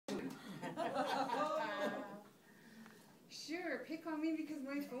pick on me because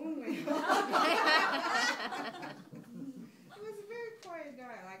my phone went off. It was a very quiet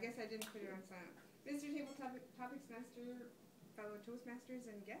dial. I guess I didn't put it on silent. Mr. Table Topics Master, fellow Toastmasters,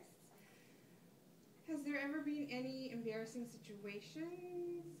 and guests, has there ever been any embarrassing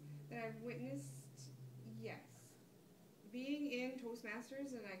situations that I've witnessed? Yes. Being in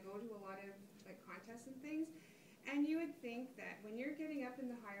Toastmasters, and I go to a lot of contests and things, and you would think that when you're getting up in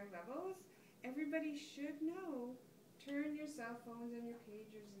the higher levels, everybody should know, turn your cell phones and your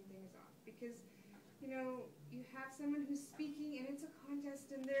pagers and things off, because you have someone who's speaking and it's a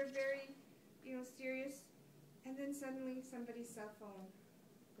contest and they're very serious, and then suddenly somebody's cell phone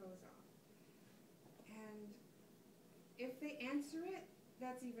goes off, and if they answer it,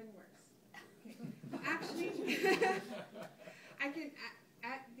 that's even worse. Okay. Well, actually, I can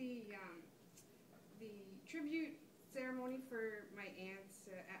at the tribute ceremony for my aunt's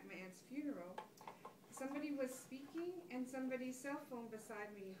at my aunt's funeral, somebody was speaking and somebody's cell phone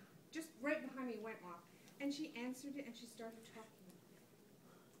beside me, just right behind me, went off, and she answered it and she started talking.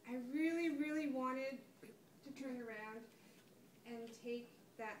 I really, really wanted to turn around and take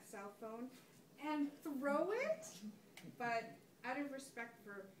that cell phone and throw it, but out of respect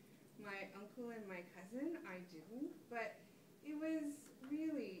for my uncle and my cousin, I didn't. But it was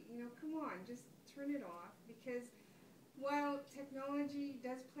really, come on, just turn it off, because while technology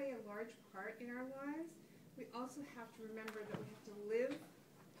does play a large part in our lives, we also have to remember that we have to live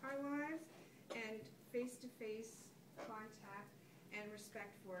our lives, and face-to-face contact and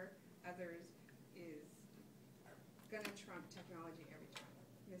respect for others is going to trump technology every time.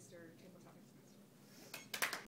 Mr. Tabletop